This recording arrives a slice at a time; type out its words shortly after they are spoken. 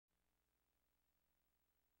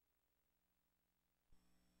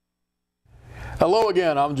Hello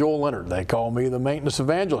again, I'm Joel Leonard. They call me the Maintenance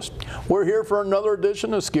Evangelist. We're here for another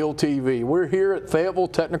edition of Skill TV. We're here at Fayetteville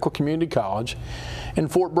Technical Community College in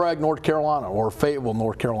Fort Bragg, North Carolina, or Fayetteville,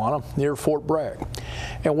 North Carolina, near Fort Bragg.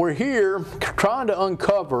 And we're here trying to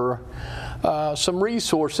uncover some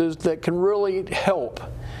resources that can really help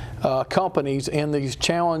companies in these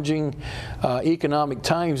challenging economic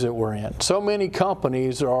times that we're in. So many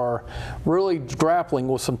companies are really grappling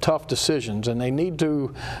with some tough decisions, and they need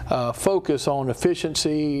to focus on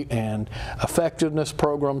efficiency and effectiveness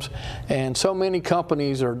programs. And so many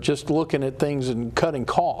companies are just looking at things and cutting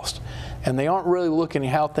costs, and they aren't really looking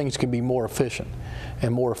at how things can be more efficient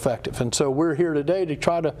and more effective. And so we're here today to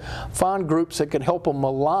try to find groups that can help them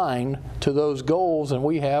align to those goals, and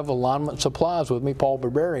we have Alignment Supplies with me, Paul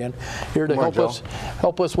Berberian, here to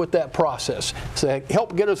help us with that process. So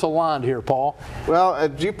help get us aligned here, Paul. Well,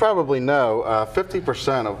 as you probably know,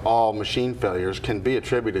 50% of all machine failures can be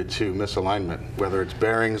attributed to misalignment, whether it's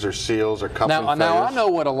bearings or seals or coupling failures. Now I know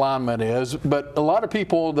what alignment is, but a lot of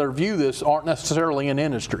people that view this aren't necessarily in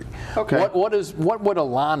industry. Okay. What would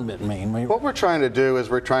alignment mean? What we're trying to do is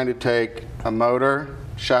we're trying to take a motor,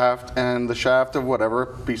 shaft, and the shaft of whatever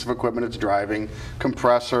piece of equipment it's driving,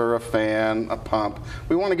 compressor, a fan, a pump.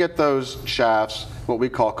 We want to get those shafts, what we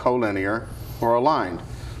call collinear or aligned,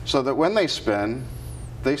 so that when they spin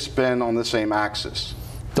on the same axis.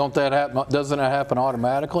 Don't that happen? Doesn't that happen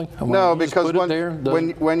automatically? No, because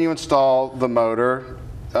when you install the motor,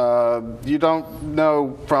 you don't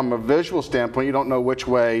know from a visual standpoint, you don't know which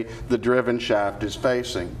way the driven shaft is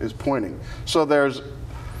pointing. So there's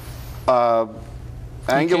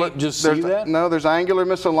angular. There's angular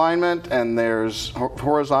misalignment, and there's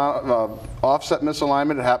horizontal offset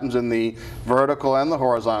misalignment. It happens in the vertical and the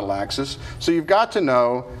horizontal axis. So you've got to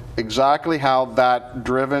know exactly how that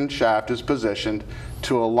driven shaft is positioned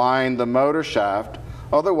to align the motor shaft.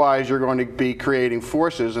 Otherwise, you're going to be creating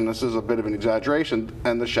forces, and this is a bit of an exaggeration,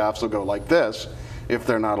 and the shafts will go like this if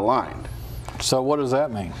they're not aligned. So what does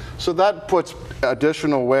that mean? So that puts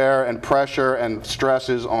additional wear and pressure and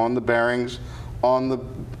stresses on the bearings, on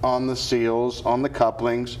the seals, on the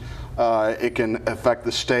couplings. It can affect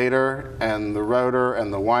the stator and the rotor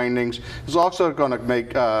and the windings. It's also going to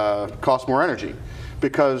make cost more energy,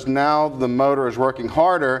 because now the motor is working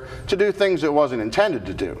harder to do things it wasn't intended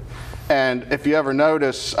to do. And if you ever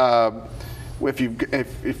notice, if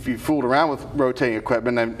you fooled around with rotating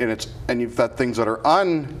equipment and you've got things that are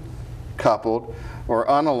uncoupled or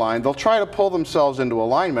unaligned, they'll try to pull themselves into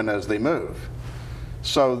alignment as they move.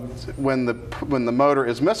 So when the motor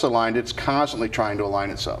is misaligned, it's constantly trying to align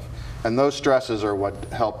itself, and those stresses are what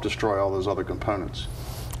help destroy all those other components.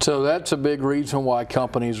 So that's a big reason why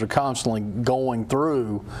companies are constantly going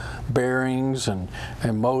through bearings and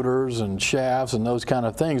motors and shafts and those kind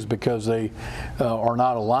of things, because they are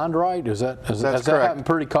not aligned right. Is that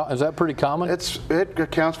pretty common? It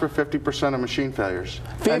accounts for 50% of machine failures.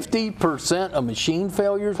 50% of machine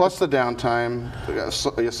failures? Plus the downtime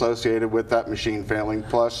associated with that machine failing,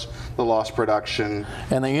 plus the lost production.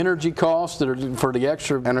 And the energy costs that are for the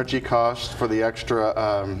extra? Energy costs for the extra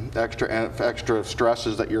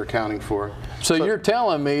stresses that you're accounting for. So you're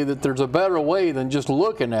telling me that there's a better way than just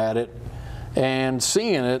looking at it and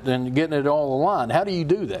seeing it and getting it all aligned. How do you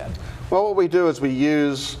do that? Well, what we do is we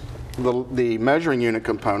use the measuring unit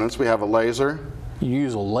components. We have a laser. You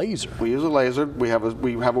use a laser? We use a laser. We have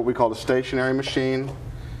what we call a stationary machine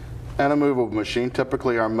and a movable machine.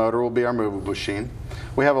 Typically our motor will be our movable machine.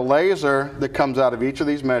 We have a laser that comes out of each of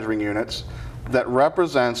these measuring units that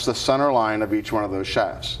represents the center line of each one of those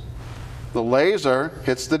shafts. The laser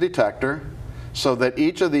hits the detector so that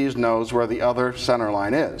each of these knows where the other center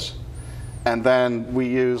line is. And then we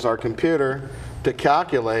use our computer to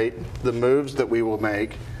calculate the moves that we will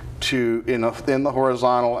make in the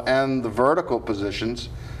horizontal and the vertical positions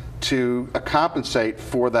to compensate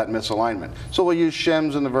for that misalignment. So we'll use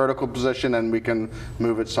shims in the vertical position, and we can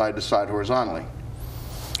move it side to side horizontally.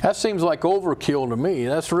 That seems like overkill to me.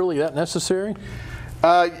 That's really that necessary?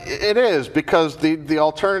 It is, because the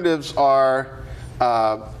alternatives are,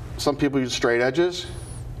 some people use straight edges,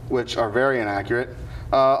 which are very inaccurate.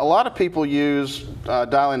 A lot of people use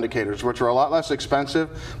dial indicators, which are a lot less expensive,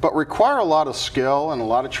 but require a lot of skill and a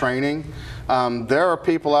lot of training. There are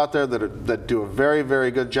people out there that do a very, very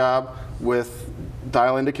good job with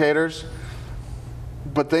dial indicators,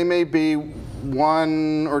 but they may be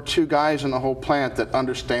one or two guys in the whole plant that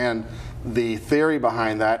understand the theory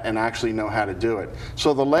behind that and actually know how to do it.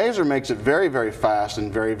 So the laser makes it very, very fast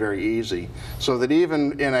and very, very easy, so that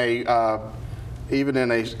even in a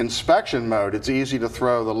inspection mode, it's easy to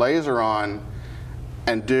throw the laser on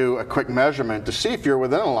and do a quick measurement to see if you're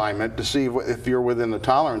within alignment, to see if you're within the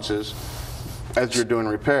tolerances, as you're doing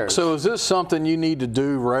repairs. So is this something you need to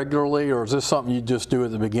do regularly, or is this something you just do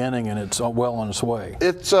at the beginning and it's well on its way?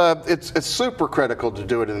 It's super critical to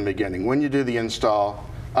do it in the beginning. When you do the install,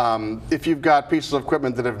 if you've got pieces of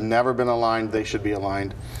equipment that have never been aligned, they should be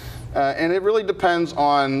aligned. And it really depends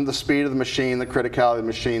on the speed of the machine, the criticality of the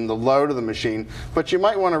machine, the load of the machine, but you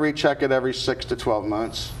might want to recheck it every 6 to 12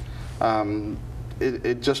 months.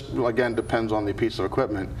 It just, again, depends on the piece of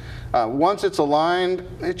equipment. Once it's aligned,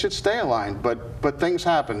 it should stay aligned, but things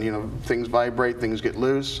happen. You know, things vibrate, things get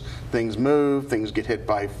loose, things move, things get hit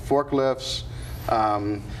by forklifts.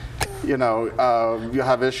 You know, you'll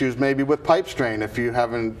have issues maybe with pipe strain. If you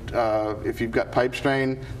haven't, if you've got pipe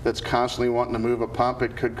strain that's constantly wanting to move a pump,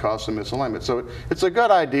 it could cause some misalignment. So it's a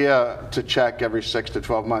good idea to check every 6 to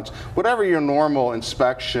 12 months. Whatever your normal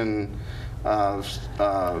inspection.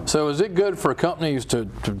 So is it good for companies to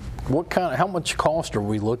what kind? How much cost are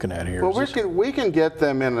we looking at here? Well, we can get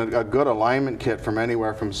them in a good alignment kit from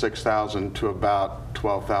anywhere from $6,000 to about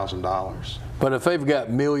 $12,000. But if they've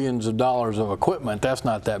got millions of dollars of equipment, that's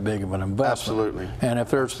not that big of an investment. Absolutely. And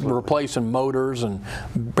if they're replacing motors and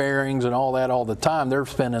bearings and all that all the time, they're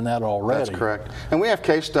spending that already. That's correct. And we have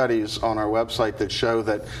case studies on our website that show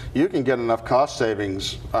that you can get enough cost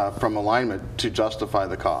savings from alignment to justify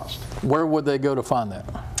the cost. Where would they go to find that?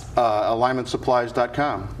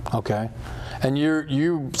 AlignmentSupplies.com. Okay. And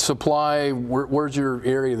you supply, where's your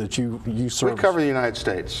area that you service? We cover the United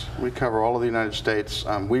States. We cover all of the United States.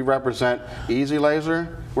 We represent Easy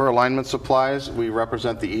Laser. We're Alignment Supplies. We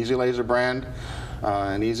represent the Easy Laser brand.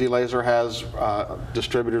 And Easy Laser has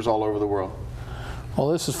distributors all over the world. Well,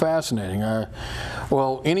 this is fascinating.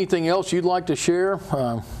 Well, anything else you'd like to share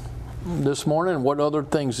this morning? What other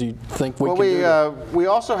things do you think we can do? We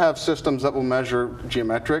also have systems that will measure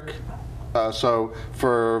geometric. So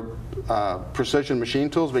for precision machine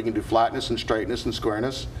tools, we can do flatness and straightness and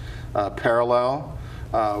squareness, parallel.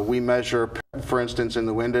 We measure, for instance, in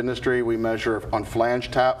the wind industry, we measure on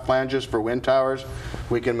flanges for wind towers.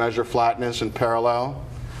 We can measure flatness and parallel.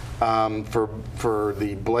 For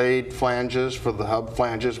the blade flanges, for the hub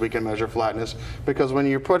flanges, we can measure flatness, because when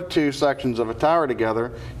you put two sections of a tower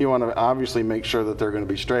together, you want to obviously make sure that they're going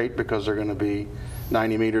to be straight, because they're going to be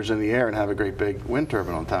 90 meters in the air and have a great big wind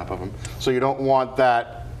turbine on top of them. So you don't want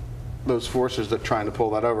those forces that are trying to pull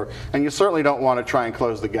that over. And you certainly don't want to try and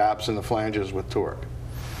close the gaps in the flanges with torque.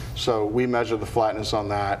 So we measure the flatness on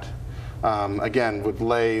that. Again, with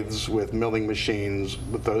lathes, with milling machines,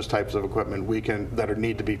 with those types of equipment, that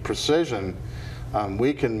need to be precision,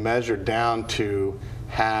 we can measure down to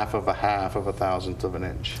half of a thousandth of an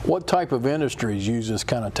inch. What type of industries use this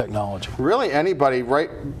kind of technology? Really, anybody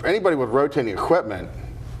with rotating equipment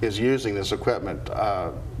is using this equipment.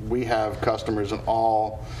 We have customers in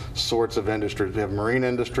all sorts of industries. We have marine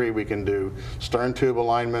industry. We can do stern tube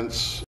alignments.